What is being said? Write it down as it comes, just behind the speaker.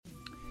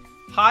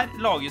Her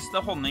lages det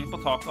honning på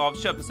tak av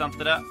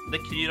kjøpesentre, det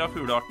kryr av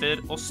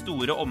fuglearter, og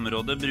store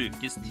områder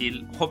brukes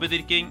til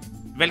hobbydyrking.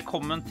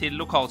 Velkommen til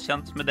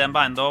Lokalkjent med DNB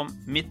Eiendom.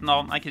 Mitt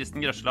navn er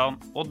Kristen Grøsland,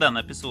 og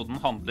denne episoden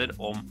handler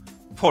om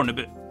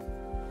Fornebu.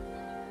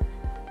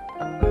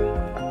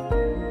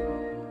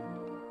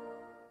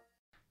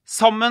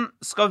 Sammen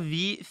skal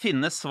vi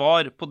finne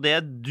svar på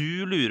det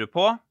du lurer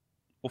på,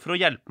 og for å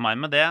hjelpe meg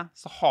med det,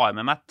 så har jeg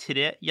med meg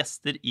 3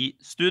 gjester i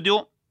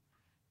studio.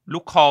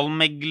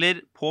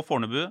 Lokalmegler på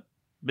Fornebu,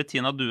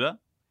 Bettina Due,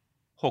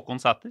 Håkon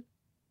Sæter.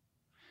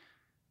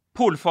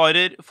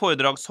 Polfarer,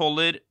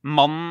 foredragsholder,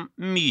 mannen,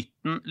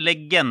 myten,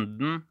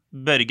 legenden,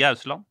 Børge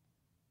Ausland.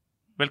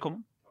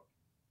 Velkommen.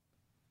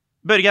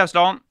 Børge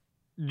Ausland,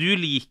 du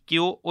liker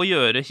jo å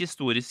gjøre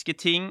historiske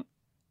ting.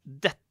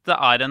 Dette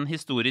er en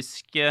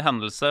historisk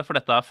hendelse, for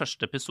dette er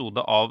første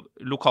episode av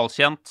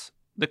Lokalkjent.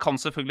 Det kan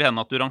selvfølgelig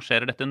hende at du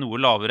rangerer dette noe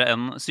lavere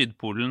enn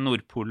Sydpolen,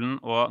 Nordpolen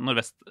og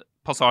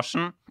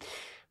Nordvestpassasjen.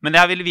 Men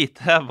jeg vil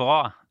vite,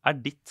 hva er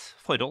ditt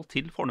forhold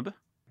til Fornebu?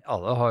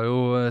 Alle har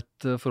jo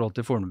et forhold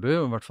til Fornebu,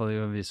 i hvert fall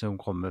vi som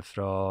kommer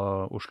fra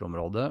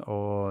Oslo-området.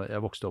 Og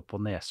jeg vokste opp på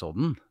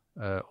Nesodden,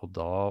 og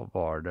da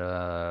var det,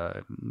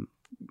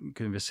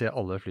 kunne vi se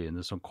alle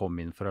flyene som kom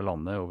inn fra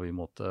landet, og vi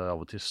måtte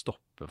av og til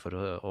stoppe for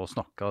å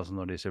snakke altså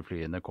når disse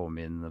flyene kom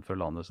inn fra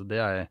landet. Så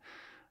det er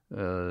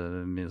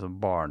min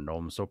sånn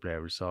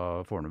barndomsopplevelse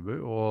av Fornebu.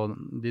 Og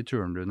de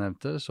turene du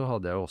nevnte, så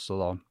hadde jeg også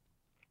da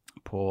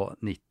på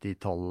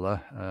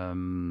 90-tallet,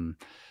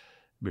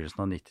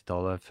 begynnelsen av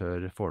 90-tallet,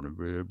 før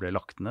Fornebu ble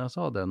lagt ned,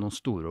 så hadde jeg noen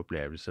store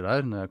opplevelser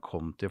der. Når jeg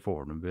kom til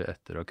Fornebu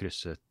etter å ha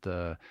krysset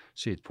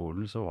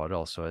Sydpolen, så var det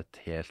altså et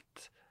helt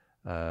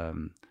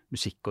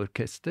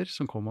musikkorkester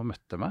som kom og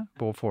møtte meg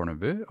på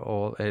Fornebu,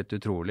 og helt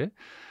utrolig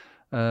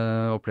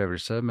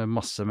opplevelse med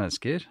masse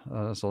mennesker.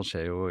 Sånn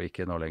skjer jo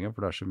ikke nå lenger,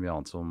 for det er så mye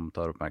annet som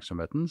tar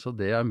oppmerksomheten. Så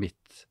det er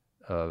mitt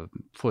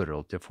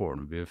forhold til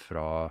Fornebu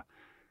fra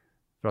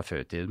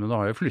før i tid. Men nå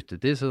har jeg flyttet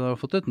dit, så jeg har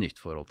fått et nytt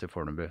forhold til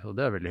Fornebu, og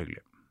det er veldig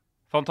hyggelig.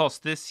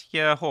 Fantastisk.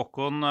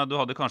 Håkon, du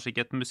hadde kanskje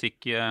ikke et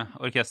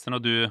musikkorkester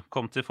når du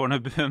kom til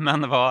Fornebu,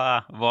 men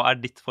hva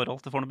er ditt forhold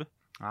til Fornebu?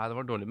 Nei, det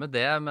var dårlig med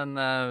det, men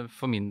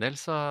for min del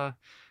så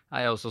er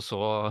jeg også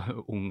så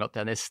ung at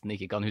jeg nesten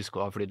ikke kan huske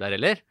å ha flydd der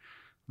heller.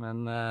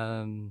 Men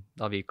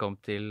da vi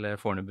kom til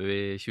Fornebu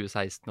i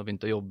 2016 og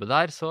begynte å jobbe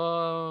der, så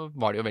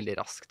var det jo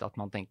veldig raskt at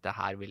man tenkte,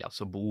 her vil jeg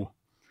altså bo.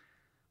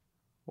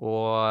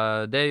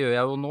 Og det gjør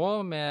jeg jo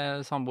nå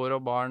med samboer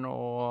og barn,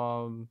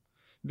 og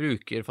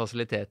bruker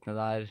fasilitetene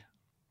der,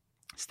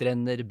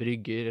 strender,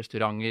 brygger,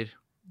 restauranter,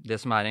 det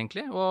som er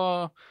egentlig,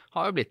 og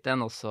har jo blitt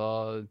en også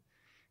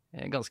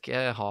ganske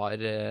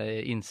hard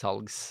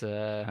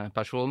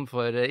innsalgsperson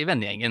i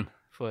vennegjengen,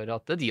 for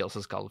at de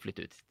også skal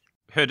flytte ut.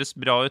 Høres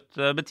bra ut.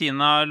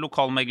 Bettina,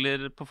 lokalmegler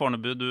på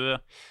Fornebu, du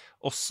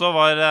også,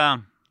 hva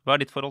er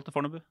ditt forhold til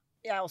Fornebu?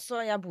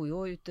 Jeg bor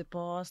jo ute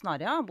på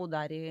Snaria, har bodd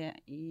der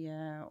i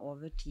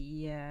over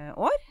 10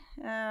 år.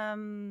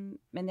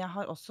 Men jeg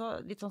har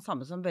også litt sånn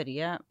samme som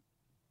Børge,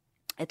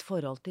 et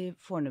forhold til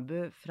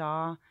Fornebu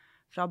fra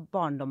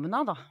barndommen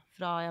av, da.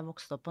 Fra jeg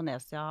vokste opp på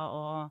Nesia,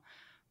 og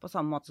på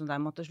samme måte som der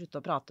måtte slutte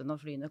å prate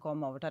når flyene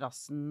kom over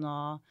terrassen,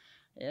 og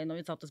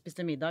når vi satt og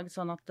spiste middag.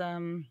 Sånn at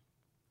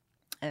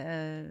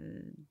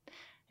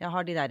jeg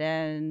har de der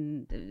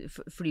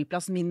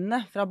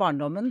flyplassminnene fra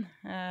barndommen,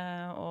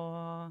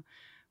 og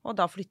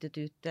da flyttet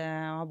ut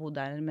og har bodd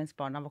der mens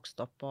barna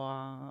vokste opp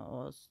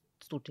og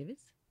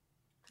stortrives,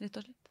 rett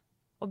og slett.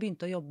 Og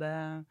begynte å jobbe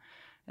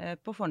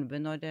på Fornebu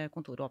når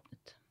kontoret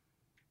åpnet.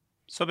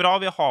 Så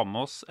bra, vi har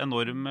med oss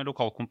enorm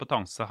lokal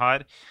kompetanse her.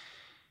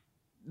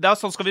 Det er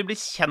sånn, skal vi bli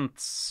kjent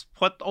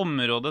på et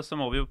område, så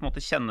må vi jo på en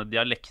måte kjenne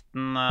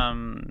dialekten.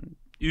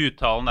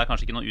 Uttalen, det er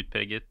kanskje ikke noen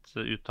utpreget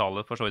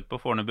uttale for så vidt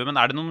på Fornebu, men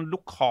er det noen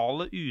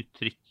lokale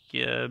uttrykk,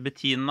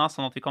 Bettina,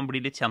 sånn at vi kan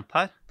bli litt kjent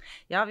her?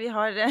 Ja, vi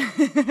har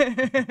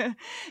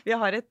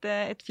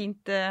et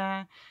fint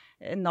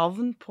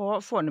navn på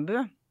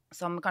Fornebu,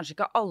 som kanskje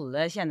ikke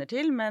alle kjenner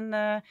til, men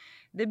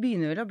det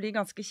begynner vel å bli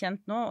ganske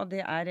kjent nå, og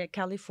det er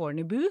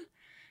Californibu.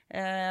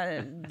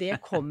 Det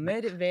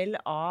kommer vel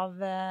av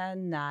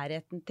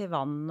nærheten til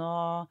vann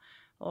og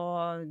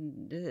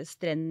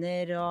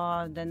strender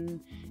og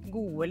den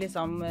gode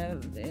liksom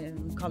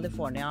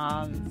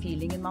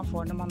California-feelingen man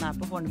får når man er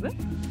på Fornebu.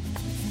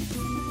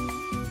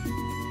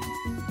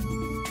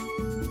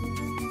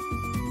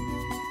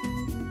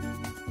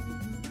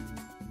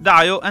 Det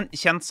er jo en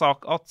kjent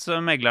sak at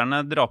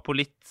meglerne drar på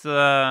litt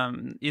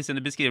i sine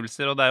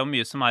beskrivelser, og det er jo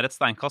mye som er et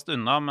steinkast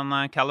unna, men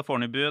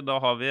Californibu, da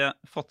har vi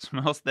fått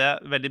med oss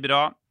det veldig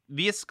bra.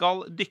 Vi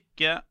skal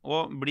dykke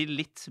og bli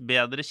litt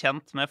bedre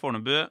kjent med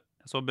Fornebu.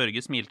 Så Børge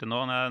smilte nå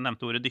når jeg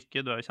nevnte ordet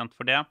dykke, du er jo kjent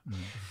for det.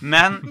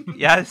 Men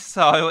jeg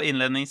sa jo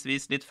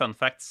innledningsvis litt fun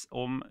facts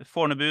om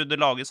Fornebu. Det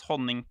lages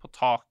honning på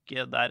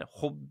taket, det er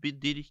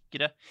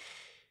hobbydyrkere.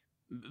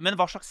 Men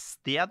hva slags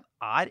sted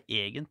er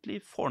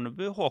egentlig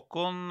Fornebu?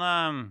 Håkon,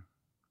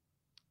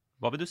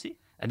 hva vil du si?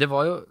 Det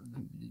var jo,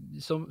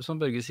 som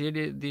Børge sier,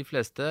 de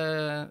fleste,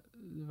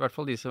 i hvert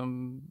fall de som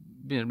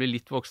begynner å bli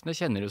litt voksne,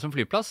 kjenner det som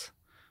flyplass.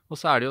 Og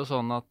så er det jo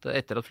sånn at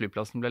etter at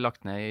flyplassen ble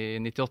lagt ned i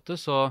 98,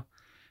 så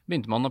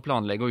begynte man å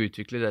planlegge og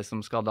utvikle det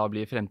som skal da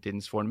bli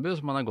fremtidens Fornebu,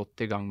 som man er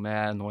godt i gang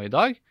med nå i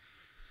dag,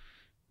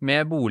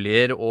 med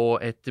boliger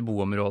og et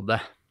boområde.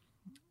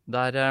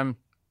 Der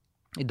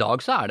i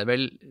dag så er det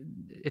vel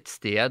et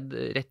sted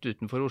rett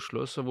utenfor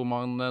Oslo, så hvor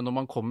man, når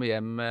man kommer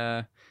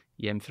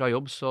hjem fra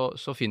jobb,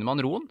 så finner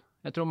man roen.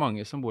 Jeg tror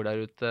mange som bor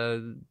der ute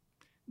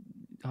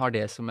har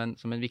det som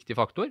en viktig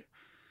faktor.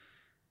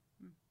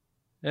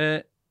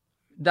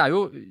 Det er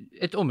jo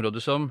et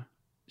område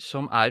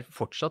som er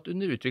fortsatt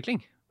under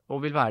utvikling,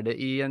 og vil være det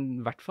i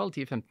hvert fall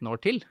 10-15 år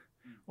til.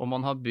 Og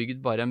man har bygd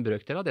bare en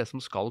brøkdel av det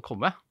som skal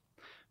komme.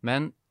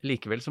 Men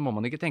likevel så må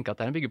man ikke tenke at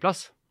det er en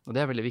byggeplass. Og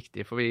det er veldig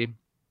viktig, for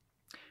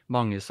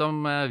mange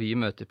som vi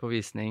møter på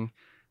visning,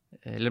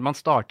 eller man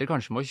starter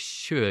kanskje med å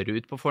kjøre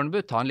ut på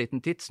Fornebu, ta en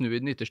liten titt, snu i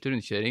den ytterste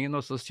rundkjøringen,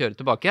 og så kjøre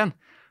tilbake igjen.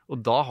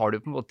 Og da har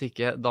du på en måte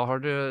ikke, det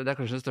er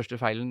kanskje den største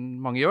feilen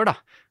mange gjør da,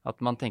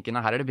 at man tenker,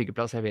 nei, her er det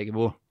byggeplass, jeg vil ikke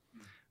bo.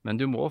 Men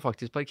du må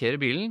faktisk parkere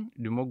bilen,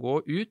 du må gå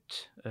ut,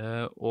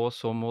 og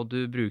så må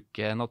du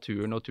bruke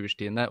naturen og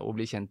turstiene og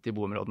bli kjent i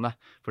boområdene.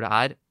 For det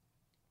er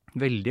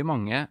veldig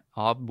mange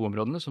av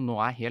boområdene som nå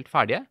er helt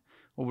ferdige,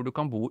 og hvor du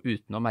kan bo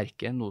uten å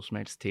merke noe som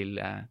helst til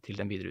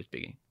den videre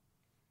utbygging.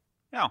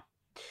 Ja.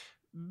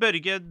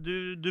 Børge,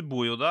 du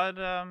bor jo der.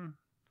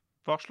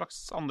 Hva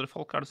slags andre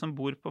folk er det som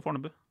bor på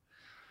Fornebu?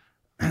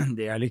 En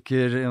av de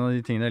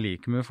tingene jeg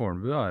liker med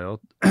Fornebu er jo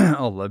at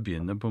alle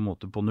begynner på en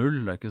måte på null.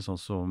 Det er ikke sånn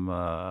som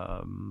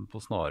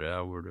på Snarøya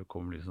hvor du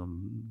kommer liksom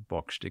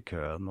bakst i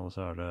køen, og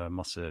så er det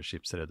masse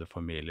skipsredde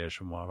familier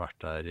som har vært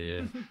der i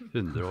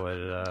 100 år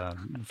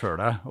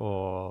før deg,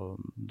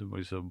 og du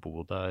må liksom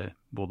bo deg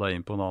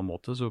inn på en annen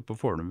måte. Så på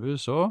Fornebu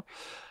så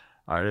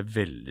er det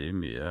veldig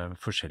mye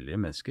forskjellige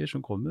mennesker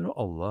som kommer, og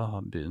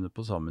alle begynner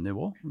på samme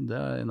nivå. Det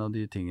er en av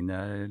de tingene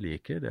jeg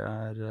liker. Det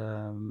er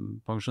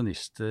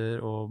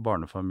pensjonister og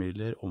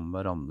barnefamilier om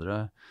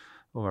hverandre,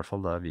 og i hvert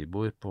fall der vi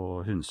bor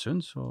på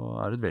Hundsund, så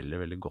er det et veldig,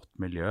 veldig godt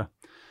miljø.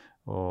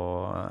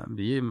 Og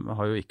vi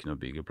har jo ikke noe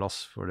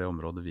byggeplass, for det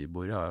området vi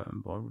bor i var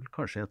vel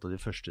kanskje et av de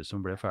første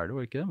som ble ferdig,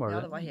 var ikke det? Ja,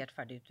 det var helt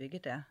ferdig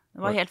utbygget, det.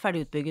 Det var helt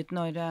ferdig utbygget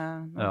når du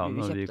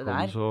kjøpte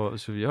der.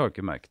 Så vi har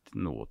ikke merket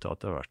noe til at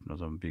det har vært noe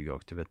sånn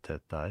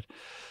byggeaktivitet der.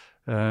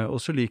 Og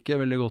så liker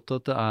jeg veldig godt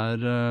at det er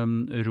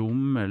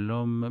rom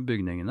mellom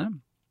bygningene.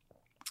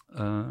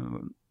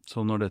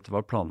 Så når dette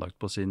var planlagt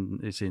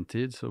i sin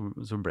tid,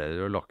 så ble det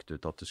jo lagt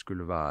ut at det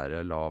skulle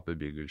være lav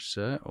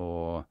bebyggelse,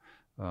 og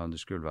det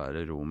skulle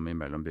være rom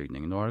imellom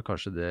bygningene. Nå har det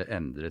kanskje det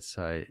endret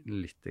seg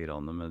litt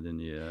med de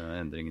nye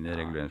endringene i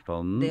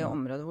reguleringsplanen. Det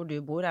området hvor du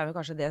bor er vel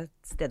kanskje det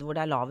stedet hvor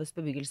det er lavest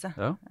bebyggelse.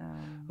 Ja,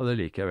 og det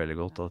liker jeg veldig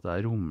godt, at det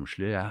er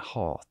romslig. Jeg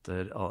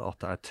hater at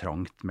det er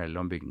trangt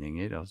mellom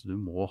bygninger. Altså, du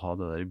må ha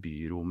det der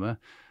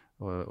byrommet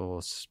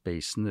og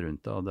spacen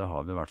rundt det, og det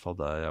har vi i hvert fall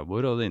der jeg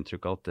bor. Og det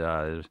inntrykket at det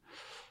er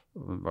i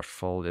hvert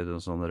fall i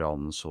den sånn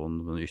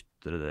randsonen, den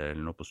ytre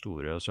delen og på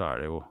Storøya, så er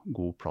det jo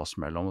god plass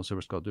mellom, og så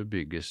skal det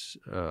bygges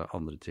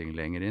andre ting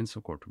lenger inn, som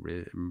kommer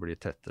til å bli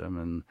tettere,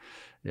 men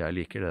jeg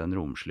liker den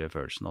romslige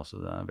følelsen, altså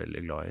det er jeg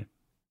veldig glad i.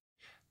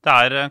 Det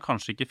er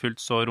kanskje ikke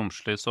fullt så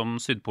romslig som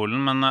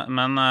Sydpolen,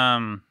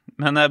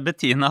 men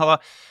Bettina,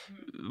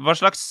 hva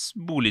slags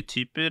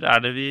boligtyper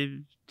er det vi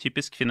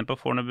typisk finner på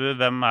Fornebu?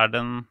 Hvem er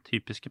den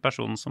typiske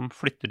personen som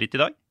flytter dit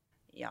i dag?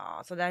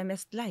 Ja, så det er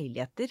mest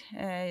leiligheter,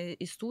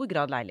 i stor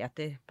grad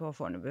leiligheter på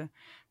Fornebu.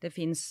 Det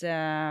finnes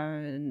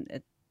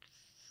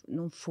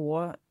noen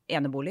få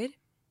eneboliger,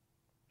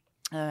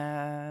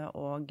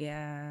 og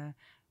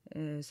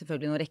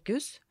selvfølgelig noen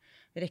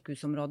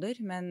rekkehusområder,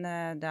 men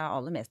det er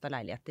aller mest av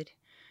leiligheter.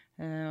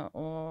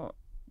 Og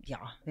ja,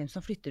 hvem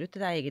som flytter ut,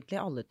 det er egentlig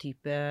alle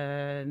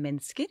typer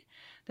mennesker.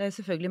 Det er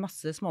selvfølgelig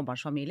masse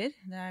småbarnsfamilier.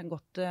 Det er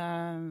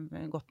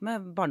godt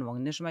med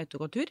barnevogner som er ute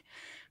og går tur.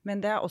 Men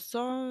det er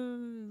også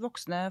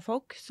voksne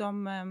folk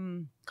som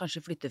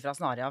kanskje flytter fra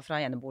Snarøya, fra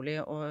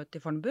enebolig og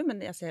til Fornebu. Men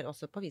jeg ser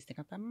også på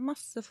visning at det er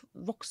masse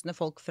voksne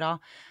folk fra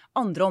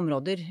andre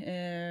områder.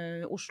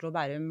 Oslo,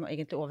 Bærum,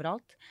 egentlig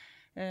overalt.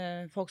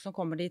 Folk som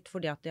kommer dit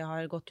fordi at de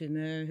har gått tur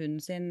med hunden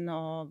sin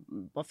og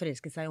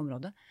forelsket seg i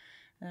området.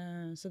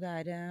 Så det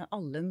er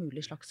alle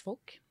mulige slags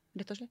folk,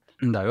 rett og slett.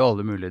 Det er jo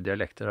alle mulige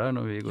dialekter her.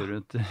 Når vi går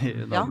rundt i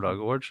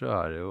nabolaget vårt, så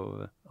er det jo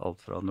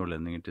alt fra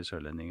nordlendinger til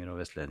sørlendinger og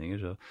vestlendinger.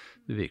 Så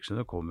det virker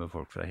som det kommer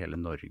folk fra hele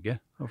Norge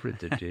og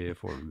flytter til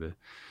Fornebu.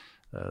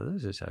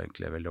 Det synes jeg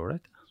egentlig er veldig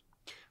ålreit.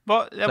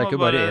 Det er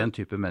ikke bare én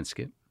type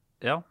mennesker.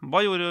 Ja,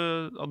 hva gjorde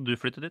at du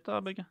flyttet dit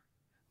da, Børge?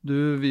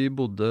 Vi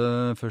bodde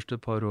først et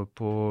par år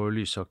på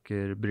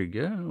Lysaker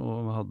brygge,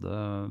 og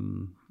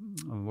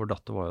vår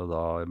datter var jo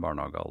da i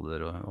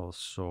barnehagealder, og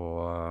så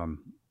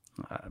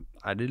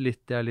det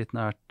er litt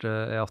nært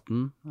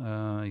E18,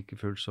 ikke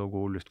fullt så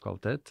god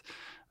luftkvalitet,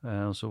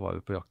 og så var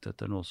vi på jakt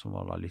etter noe som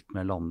var litt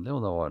mer landlig, og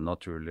da var det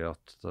naturlig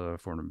at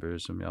Fornebu,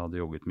 som jeg hadde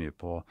jogget mye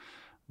på,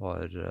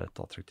 var et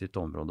attraktivt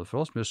område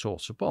for oss, men vi så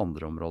også på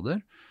andre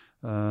områder.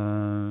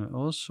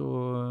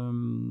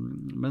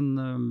 Men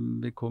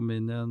vi kom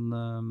inn i en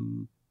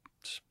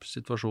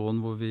situasjon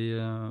hvor vi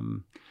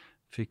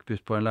fikk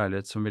bytt på en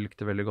leilighet som vi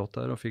likte veldig godt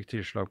der, og fikk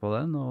tilslag på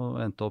den, og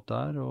endte opp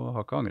der, og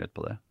har ikke angret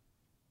på det.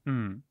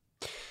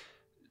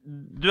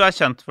 Du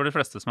kjent for de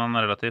fleste som en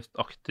relativt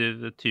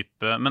aktiv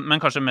type, men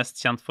kanskje mest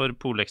kjent for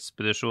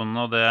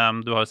polekspedisjonene, og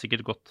du har jo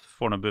sikkert gått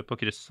Fornebu på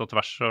kryss og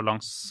tvers og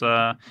langs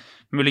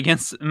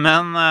muligens,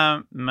 men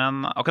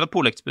akkurat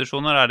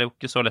polekspedisjoner det jo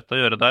ikke så lett å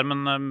gjøre der,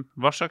 men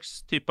hva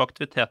slags type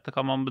aktiviteter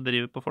kan man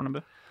bedrive på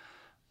Fornebu?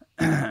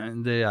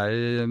 Det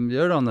jeg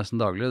gjør da nesten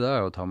daglig, det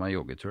jo å ta meg en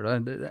joggetur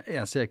der. Det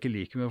eneste jeg ikke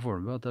liker med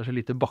Fornebu, at det så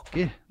lite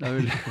bakker. Det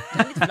vel...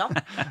 Det litt flatt.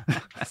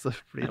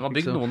 Man har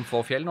bygd noen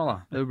få fjell nå da.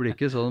 Det blir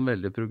ikke sånn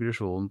veldig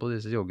progresjon på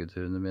disse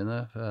joggeturene mine.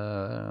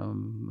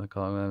 Jeg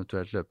kan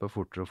eventuelt løpe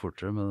fortere og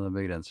fortere, men det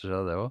begrenser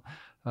seg det også.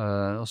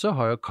 Og så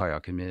har jeg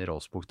kajakken min i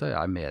Rolfsbukta.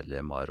 Jeg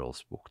medlem av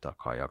Rolfsbukta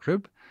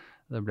kajakklubb.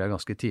 Det ble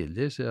ganske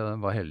tidlig, så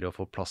jeg var heldig å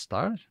få plass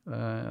der.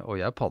 Og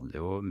jeg padler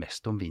jo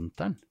mest om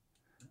vinteren.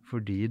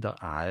 Fordi da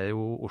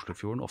jo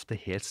Oslofjorden ofte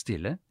helt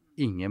stille,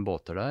 ingen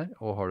båter der,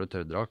 og har du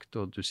tørrdrakt,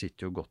 og du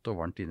sitter jo godt og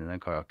varmt inne i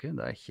den kajakken.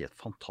 Det helt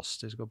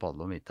fantastisk å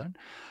padle om vinteren.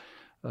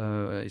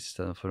 I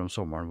stedet for om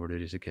sommeren hvor du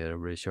risikerer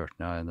å bli kjørt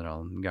ned av en eller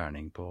annen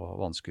gærning på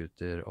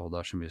vannskuter, og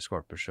det så mye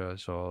skvalpesjø,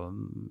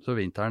 så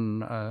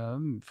vinteren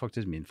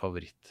faktisk min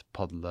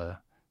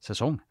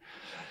favorittpadlesesong.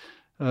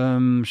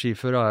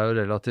 Skiføre jo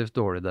relativt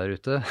dårlig der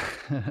ute,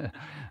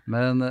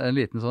 men en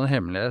liten sånn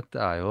hemmelighet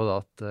jo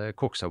at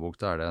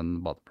Koksabukta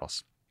den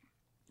badeplass.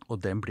 Og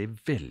den blir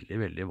veldig,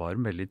 veldig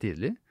varm veldig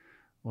tidlig,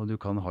 og du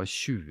kan ha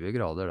 20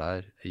 grader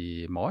der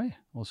i mai,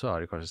 og så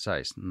det kanskje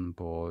 16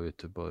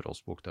 ute på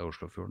Rolfsbukta i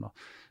Oslofjorden. Da.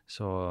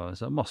 Så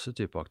det masse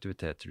typer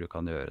aktiviteter du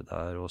kan gjøre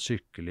der, og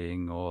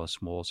sykling og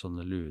små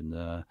sånne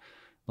lune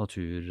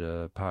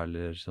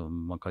naturperler som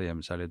man kan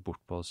gjemme seg litt bort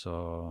på, så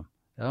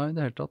ja, i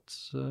det hele tatt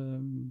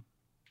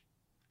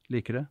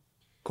liker det.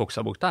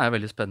 Koksabukta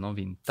veldig spennende om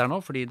vinteren nå,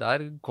 fordi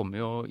der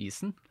kommer jo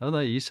isen. Ja,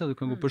 det is, ja, du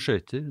kan gå på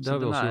skøyter, det har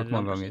vi også gjort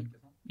mange ganger.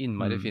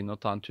 Innmari fin å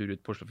ta en tur ut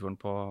på Oslofjorden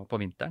på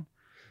vinteren.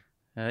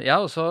 Jeg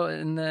har også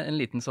en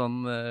liten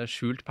sånn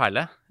skjult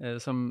perle,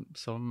 som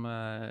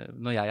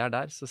når jeg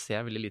der, så ser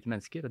jeg veldig lite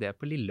mennesker, og det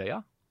på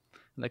Lilleøya.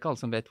 Det ikke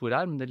alle som vet hvor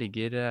det men det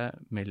ligger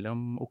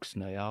mellom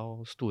Oksenøya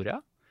og Storøya.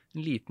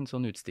 En liten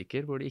sånn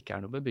utstikker hvor det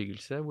ikke noe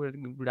bebyggelse, hvor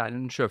det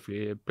en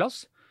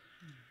sjøflyplass.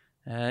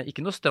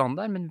 Ikke noe strand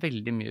der, men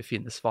veldig mye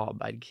fine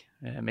svaberg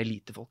med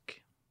lite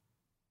folk.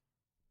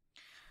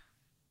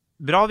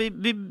 Bra, vi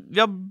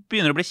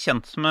begynner å bli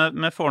kjent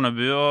med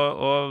Fornebu,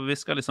 og vi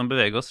skal liksom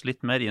bevege oss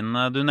litt mer inn.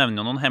 Du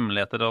nevner jo noen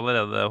hemmeligheter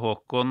allerede,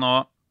 Håkon,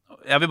 og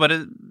jeg vil bare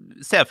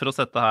se for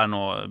oss dette her nå,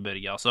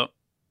 Børge. Altså,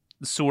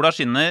 sola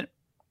skinner,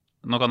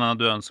 nå kan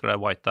du ønske deg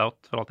whiteout,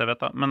 for alt jeg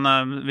vet da,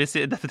 men hvis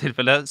i dette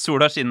tilfellet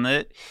sola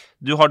skinner,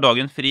 du har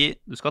dagen fri,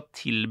 du skal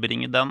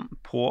tilbringe den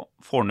på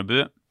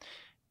Fornebu.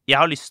 Jeg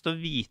har lyst til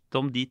å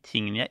vite om de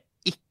tingene jeg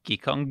ikke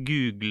kan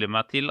google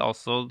meg til,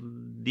 altså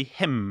de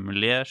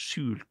hemmelige,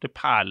 skjulte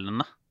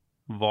perlene.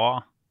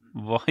 Hva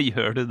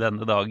gjør du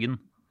denne dagen?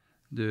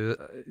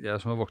 Jeg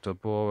som har vokst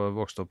opp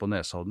på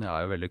Nesodden,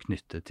 jeg jo veldig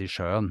knyttet til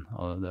sjøen,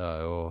 og det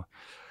jo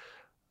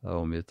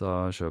omgitt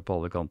av sjø på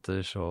alle kanter,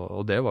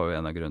 og det var jo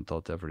en av grunnene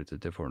til at jeg flyttet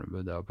til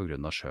Fornebu. Det på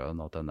grunn av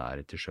sjøen, at den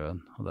til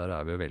sjøen, og der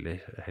vi jo veldig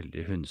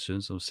heldige i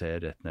Hundsund som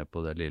ser rett ned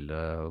på det lille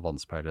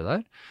vannspeilet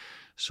der.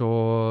 Så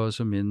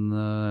min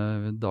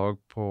dag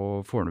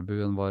på Fornebu,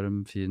 en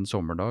varm, fin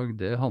sommerdag,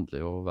 det handler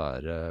jo å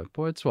være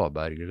på et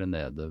svaberg eller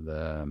nede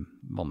ved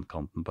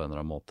vannkanten på en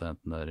eller annen måte,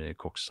 enten det i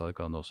Koksa, det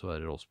kan også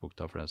være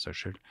Rolfsbukta for den saks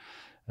skyld.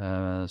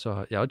 Så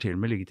jeg har til og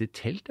med ligget i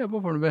telt på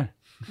Fornebu.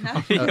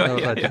 Jeg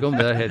vet ikke om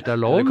det helt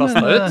lov, men... Du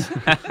kastet ut?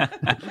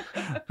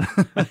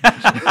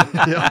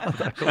 Ja,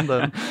 der kom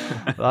den.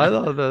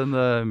 Neida,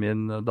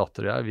 min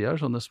datter og jeg, vi har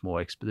sånne små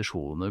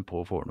ekspedisjoner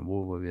på Fornebu,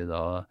 hvor vi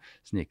da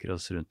sniker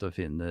oss rundt og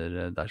finner,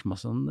 det så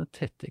masse sånne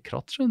tette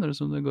kratt, skjønner du,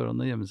 som det går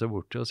an å gjemme seg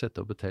bort til og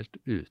sette opp et telt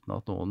uten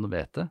at noen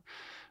vet det.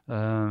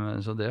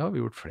 Så det har vi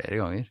gjort flere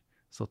ganger,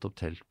 satt opp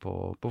telt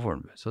på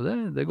Fornebu. Så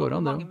det går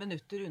an det. Hvor mange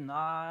minutter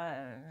unna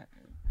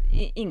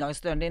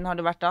inngangsdøren din har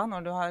du vært da,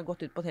 når du har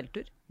gått ut på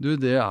telttur? Du,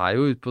 det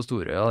jo ute på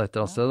Storøya et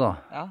eller annet sted da.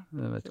 Ja,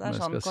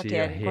 så det sånn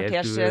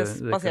kvarters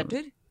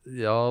spasertur?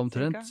 Ja,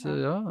 omtrent,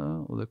 ja.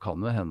 Og det kan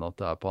jo hende at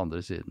det på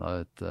andre siden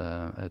av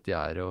et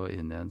gjerde og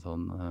inn i en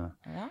sånn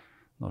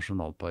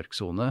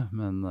nasjonalparksone,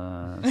 men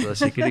så det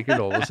sikkert ikke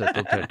lov å sette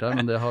opp telt her,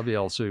 men det har vi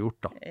altså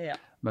gjort da. Ja.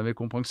 Men vi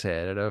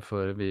kompenserer det,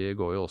 for vi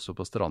går jo også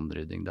på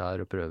strandrydding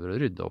der og prøver å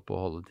rydde opp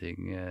og holde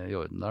ting i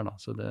orden der da,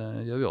 så det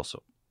gjør vi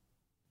også.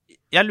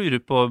 Jeg lurer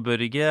på,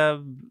 Børge,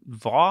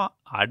 hva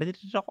det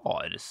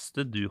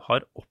rareste du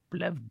har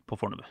opplevd på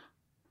Fornebu?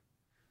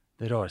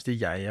 Det rareste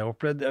jeg har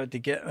opplevd? Jeg vet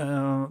ikke.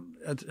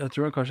 Jeg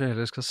tror jeg kanskje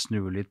heller skal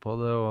snu litt på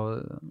det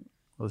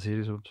og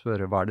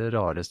spørre, hva det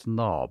rareste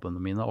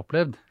naboene mine har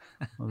opplevd?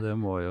 Og det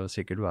må jo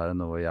sikkert være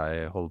noe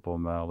jeg holder på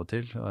med av og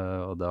til.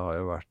 Og det har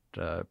jo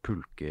vært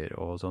pulker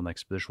og sånn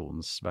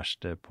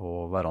ekspedisjonsverksted på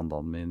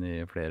verandaen min i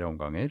flere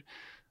omganger.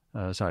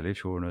 Særlig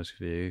i fjor når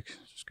vi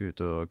skulle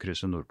ut og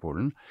krysse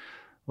Nordpolen.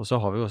 Og så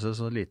har vi også et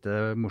så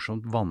lite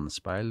morsomt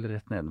vannspeil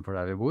rett nedenfor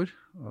der vi bor,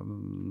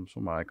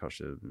 som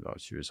kanskje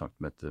 20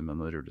 cm med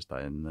noen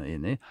rullestein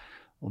inni.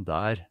 Og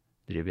der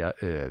driver jeg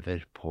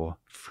øver på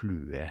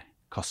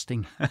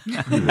fluekasting.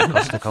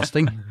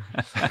 Fluekastekasting.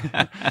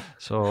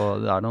 Så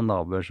det noen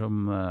naboer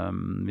som,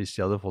 hvis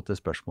de hadde fått det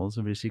spørsmålet,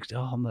 så blir det sikkert,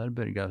 ja, han der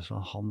Børge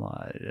Ausland, han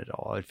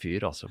rar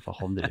fyr, altså, for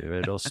han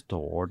driver og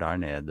står der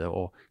nede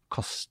og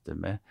kaster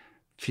med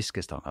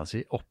fiskestanga si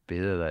oppi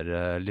det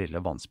der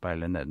lille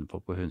vannspeilet nedenfor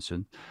på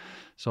Hundsund.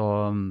 Så,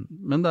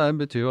 men det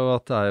betyr jo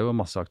at det jo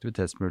masse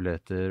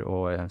aktivitetsmuligheter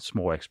og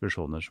små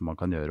ekspedisjoner som man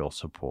kan gjøre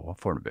også på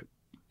Fornebu.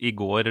 I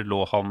går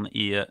lå han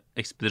i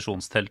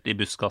ekspedisjonstelt i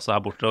busskassa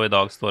her borte, og i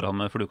dag står han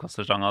med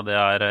fluekastestanga. Det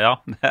ja.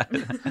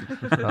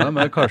 Ja,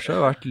 men kanskje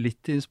har vært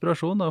litt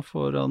inspirasjon da,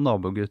 for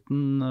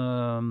nabogutten.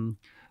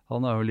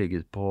 Han har jo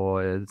ligget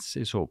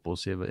i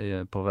sovepose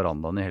på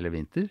verandaen i hele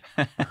vinter.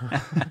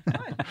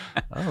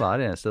 Ja, hver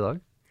eneste dag.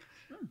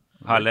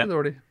 Herlig. Ikke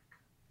dårlig.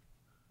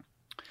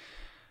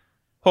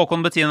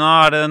 Håkon,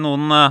 Bettina, det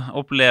noen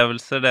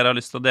opplevelser dere har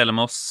lyst til å dele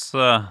med oss?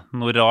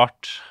 Noe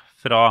rart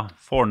fra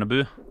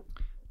Fornebu?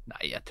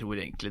 Nei, jeg tror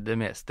egentlig det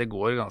meste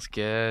går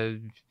ganske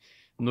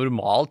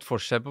normalt for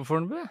seg på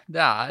Fornebu.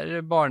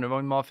 Det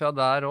barnevognmafia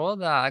der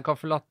også. Det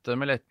kaffe latte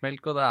med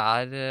lettmelk, og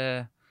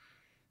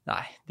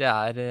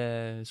det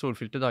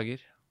solfylte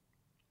dager.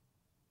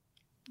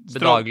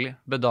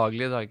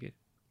 Bedagelige dager.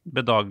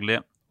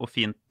 Bedagelig og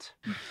fint.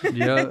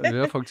 Vi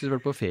har faktisk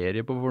vært på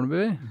ferie på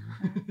Fornebu.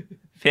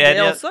 Ferie?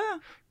 Det også, ja.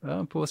 Ja,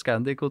 på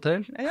Scandic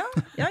Hotel. Ja,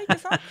 ikke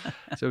sant?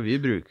 Så vi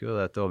bruker jo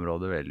dette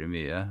området veldig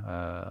mye,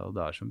 og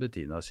det som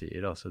Bettina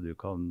sier, altså du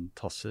kan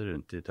tasse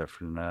rundt i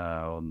tøflene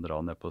og dra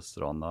ned på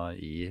stranda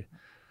i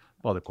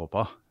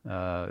badekåpa,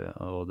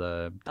 og det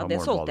tar det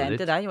solgte jeg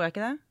ditt. til deg, gjorde jeg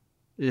ikke det?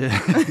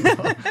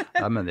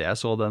 Ja, men jeg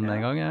så den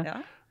en gang, jeg.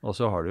 Ja. Og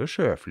så har du jo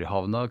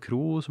Sjøflyhavna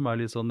kro, som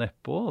litt sånn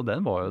nedpå, og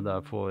den var jo der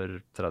for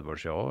 30 år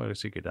siden, eller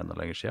sikkert enda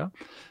lenger siden.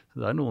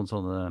 Så det noen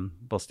sånne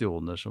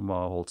bastioner som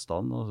har holdt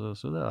stand, og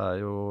så det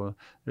jo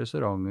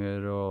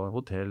restauranter og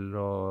hotell,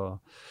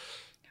 og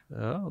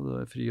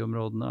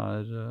friområdene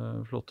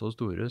flotte og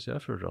store, så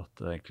jeg føler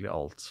at egentlig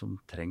alt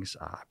som trengs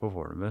på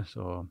Fornebu,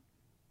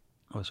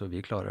 så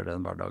vi klarer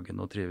den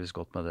hverdagen og trives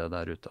godt med det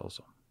der ute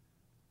også.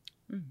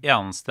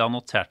 Eneste jeg har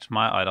notert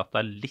meg at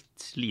det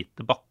litt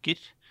lite bakker.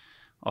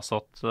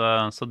 Altså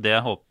så det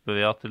håper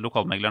vi at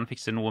lokalmegleren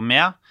fikser noe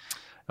med.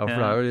 Ja,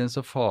 for det jo en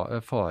så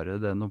fare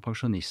når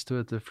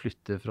pensjonister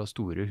flytter fra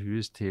store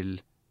hus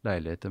til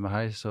leiligheter med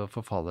heis, så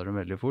forfaller de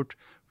veldig fort,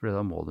 for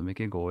da må de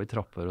ikke gå i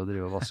trapper og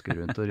drive og vaske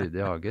rundt og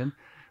rydde i hagen.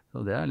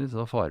 Så det litt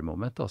sånn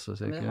faremoment. Altså,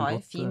 så men du har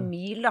en fin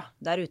mil da,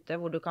 der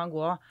ute, hvor du kan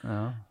gå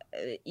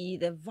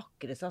i det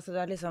vakreste. Altså,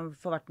 det liksom,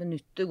 for hvert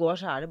minutt du går,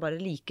 så det bare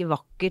like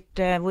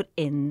vakkert. Hvor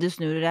enn du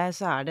snur deg,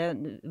 så det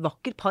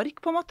vakker park,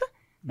 på en måte.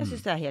 Jeg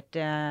synes det helt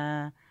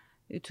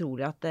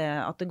utrolig at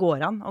det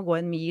går an å gå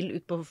en mil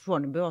ut på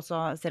Fornebu, og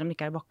så, selv om det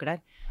ikke bakker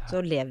der,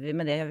 så lever vi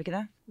med det, gjør vi ikke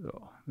det?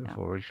 Ja, vi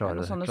får vel klare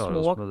oss med det, og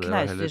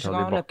heller ta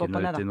de bakkene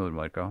ut i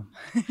Nordmarka.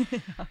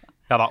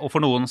 Ja da, og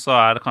for noen så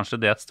det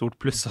kanskje det et stort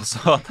pluss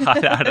også, at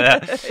her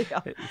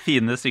det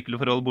fine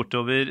sykkelforhold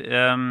bortover.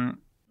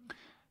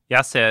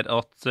 Jeg ser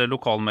at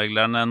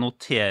lokalmeglerne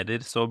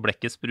noterer så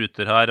blekket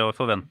spruter her, og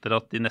forventer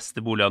at de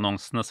neste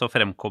boligannonsene så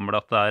fremkommer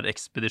det at det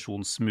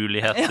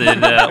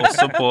ekspedisjonsmuligheter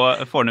også på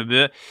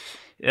Fornebu.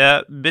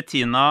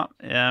 Bettina,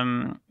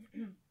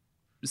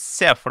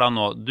 se for deg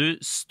nå, du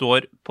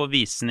står på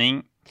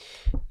visning,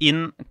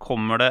 inn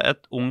kommer det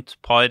et ungt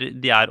par,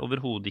 de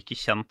overhodet ikke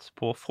kjent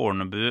på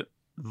Fornebu.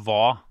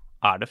 Hva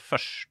det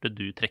første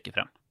du trekker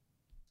frem?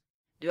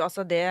 Du,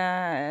 altså det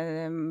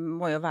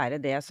må jo være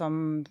det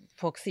som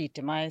folk sier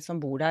til meg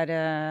som bor der,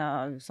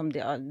 som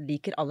de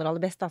liker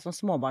aller best, da, som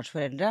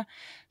småbarnsforeldre,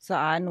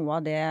 så noe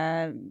av det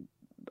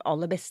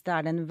aller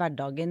beste den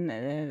hverdagen,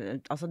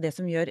 altså det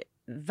som gjør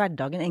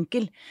hverdagen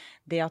enkel,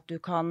 det at du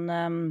kan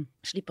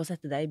slippe å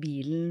sette deg i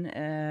bilen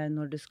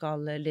når du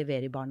skal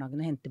levere i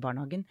barnehagen og hente i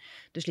barnehagen.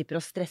 Du slipper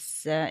å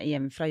stresse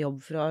hjem fra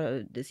jobb for å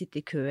sitte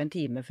i kø en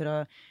time for å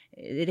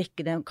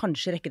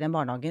kanskje rekke den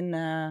barnehagen.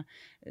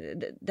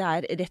 Det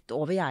rett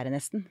over gjerdet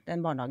nesten,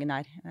 den barnehagen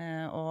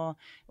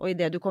og i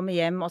det du kommer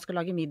hjem og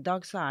skal lage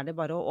middag, så det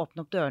bare å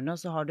åpne opp dørene, og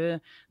så har du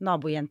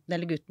nabojenten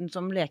eller gutten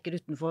som leker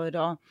utenfor,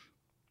 og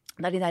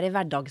det de der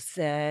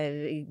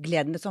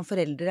hverdagsgledene som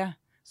foreldre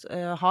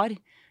har,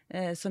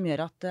 som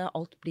gjør at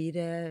alt blir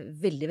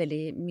veldig,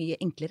 veldig mye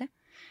enklere.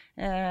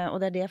 Og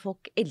det det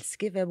folk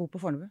elsker ved å bo på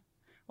Fornebu.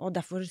 Og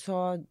derfor så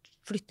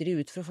flytter de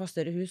ut for å få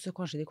større hus, og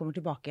kanskje de kommer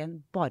tilbake igjen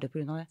bare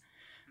på grunn av det.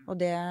 Og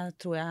det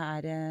tror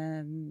jeg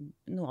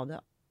noe av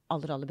det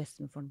aller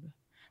beste med Fornebu.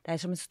 Det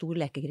som en stor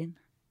lekegrind.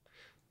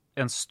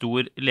 En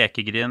stor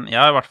lekegrind.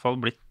 Jeg har i hvert fall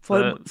blitt...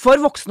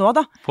 For voksne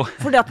også, da.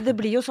 For det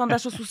blir jo sånn,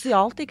 det så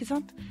sosialt, ikke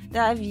sant?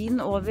 Det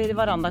vin over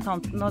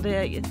verandakanten,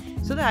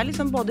 så det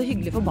liksom både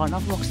hyggelig for barna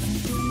og for voksne.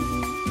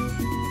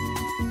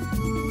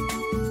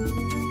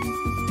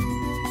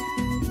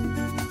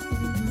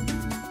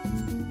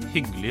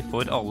 Hyggelig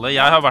for alle.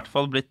 Jeg har i hvert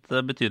fall blitt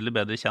betydelig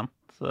bedre kjent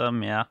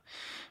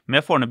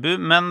med Fornebu,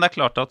 men det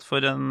klart at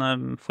for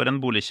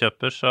en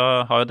boligkjøper så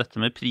har jo dette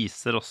med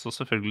priser også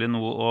selvfølgelig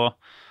noe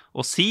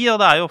å si, og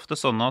det jo ofte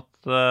sånn at,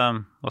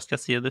 hva skal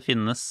jeg si, det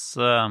finnes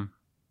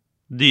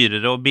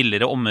dyrere og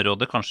billigere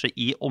områder, kanskje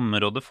i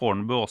området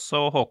Fornebu også,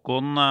 og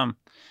Håkon,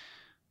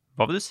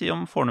 hva vil du si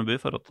om Fornebu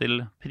i forhold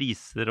til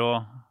priser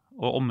og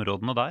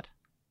områdene der?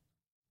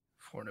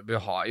 Fornebu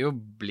har jo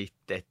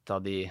blitt et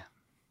av de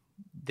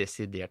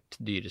desidert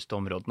dyreste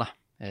områdene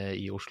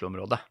i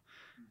Oslo-området.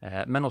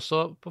 Men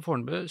også på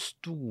Fornebu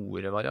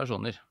store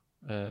variasjoner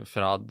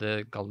fra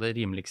det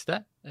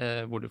rimeligste,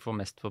 hvor du får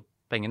mest for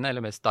pengene,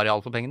 eller mest areal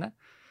for pengene,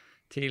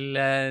 til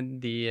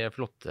de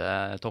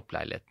flotte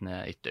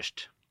toppleilighetene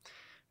ytterst.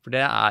 For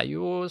det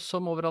jo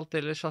som overalt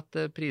ellers at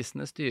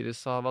prisene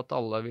styres av at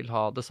alle vil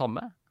ha det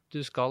samme. Du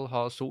skal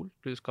ha sol,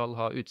 du skal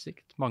ha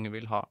utsikt, mange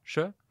vil ha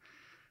sjø,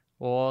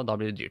 og da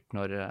blir det dyrt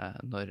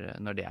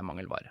når det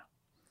mangelvare.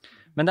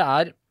 Men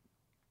det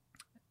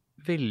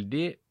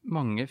veldig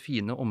mange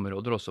fine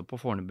områder også på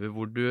Fornebu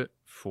hvor du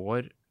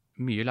får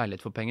mye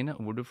leilighet for pengene,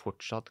 og hvor du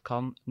fortsatt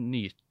kan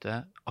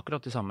nyte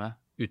akkurat de samme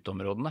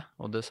uteområdene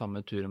og de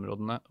samme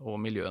turområdene og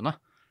miljøene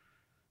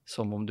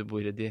som om du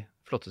bor i de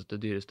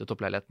flotteste, dyreste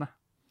toppleilighetene.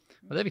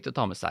 Og det viktig å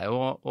ta med seg,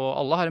 og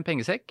alle har en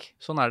pengesekk,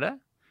 sånn det.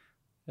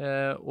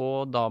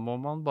 Og da må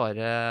man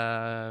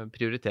bare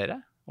prioritere,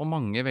 og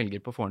mange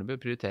velger på Fornebu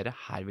å prioritere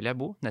her vil jeg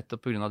bo,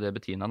 nettopp på grunn av det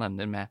Bettina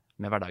nevner med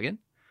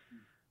hverdagen.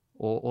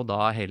 Og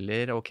da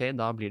heller, ok,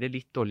 da blir det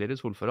litt dårligere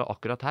solforhold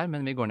akkurat her,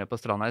 men vi går ned på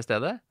stranda i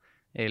stedet.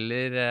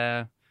 Eller,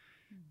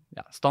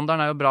 ja,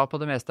 standarden jo bra på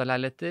det meste av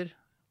leiligheter,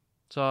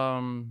 så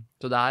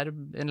det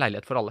en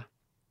leilighet for alle.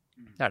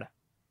 Det det.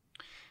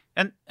 For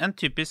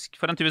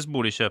en typisk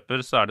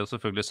boligkjøper så det jo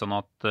selvfølgelig sånn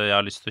at jeg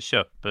har lyst til å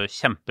kjøpe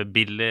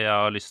kjempebillig, jeg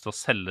har lyst til å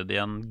selge det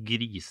igjen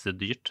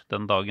grisedyrt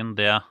den dagen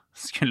det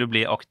skulle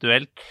bli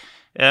aktuelt.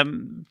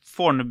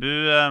 Fornebu,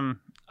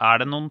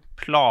 det noen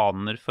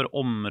planer for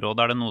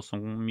området? Det noe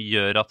som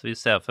gjør at vi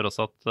ser for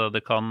oss at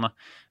det kan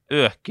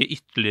øke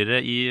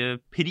ytterligere i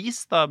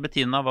pris da?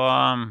 Bettina,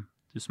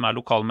 du som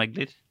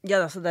lokalmegler?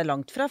 Ja, altså det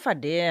langt fra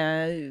ferdig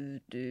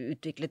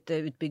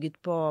utbygget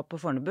på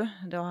Fornebu.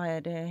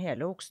 Det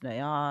hele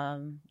Oksnøya,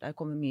 det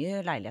kommer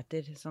mye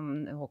leiligheter, som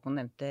Håkon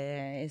nevnte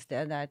i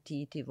sted. Det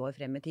 10-20 år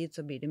frem i tid,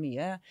 så blir det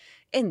mye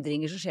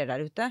endringer som skjer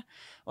der ute.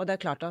 Og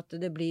det klart at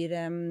det blir,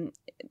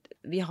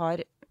 vi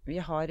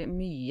har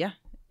mye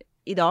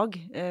i dag.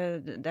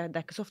 Det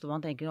ikke så ofte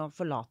man tenker å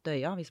forlate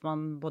øya, hvis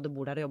man både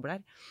bor der og jobber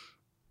der.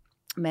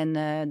 Men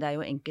det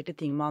jo enkelte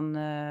ting man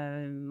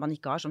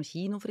ikke har, som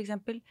kino for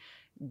eksempel.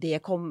 Det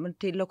kommer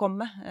til å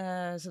komme.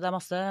 Så det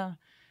masse,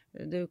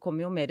 det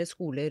kommer jo mer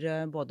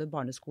skoler, både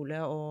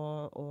barneskole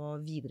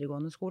og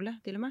videregående skole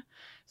til og med.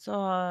 Så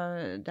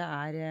det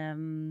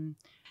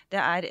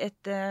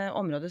et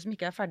område som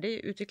ikke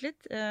ferdig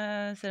utviklet.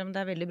 Selv om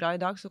det veldig bra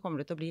i dag, så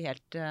kommer det til å bli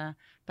helt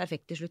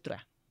perfekt til slutt,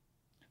 tror jeg.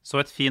 Så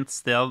et fint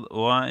sted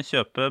å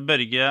kjøpe.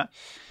 Børge,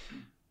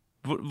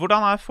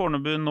 hvordan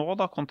Fornebu nå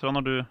da, kontra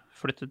når du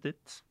flyttet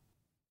dit?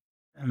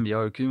 Vi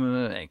har jo ikke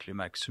egentlig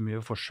merket så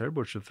mye forskjell,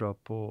 bortsett fra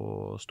på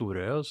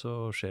Storøya så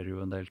skjer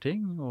jo en del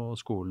ting, og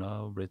skolen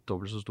har blitt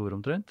dobbelt så stor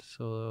omtrent.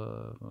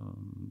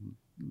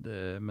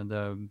 Men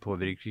det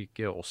påvirker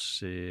ikke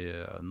oss i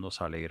noe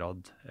særlig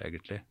grad,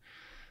 egentlig.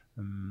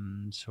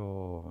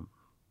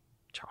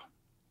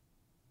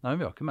 Nei,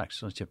 vi har ikke merket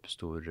sånn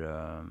kjempestor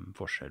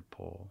forskjell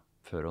på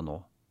før og nå,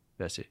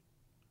 vil jeg si.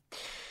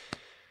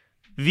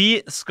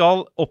 Vi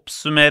skal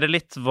oppsummere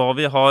litt hva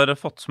vi har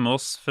fått med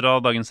oss fra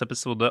dagens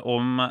episode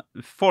om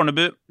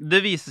Fornebu.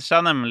 Det viser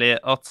seg nemlig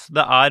at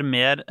det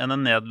mer enn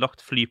en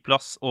nedlagt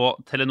flyplass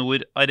og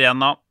Telenor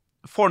Arena.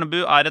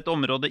 Fornebu et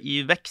område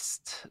i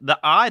vekst.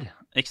 Det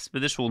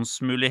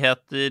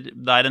ekspedisjonsmuligheter,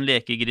 det en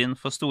lekegrind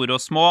for store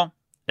og små,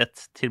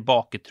 et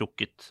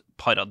tilbaketrukket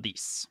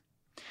paradis.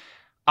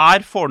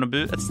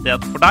 Fornebu et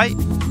sted for deg?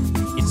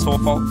 I så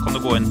fall kan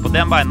du gå inn på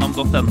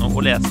dmbeiendom.no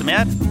og lese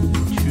mer.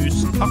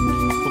 Tusen takk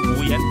for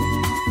god hjelp,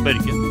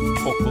 Børge,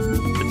 Håkon,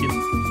 Bettina.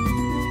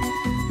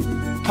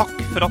 Takk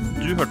for at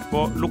du hørte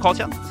på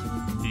Lokalkjent.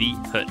 Vi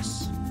høres.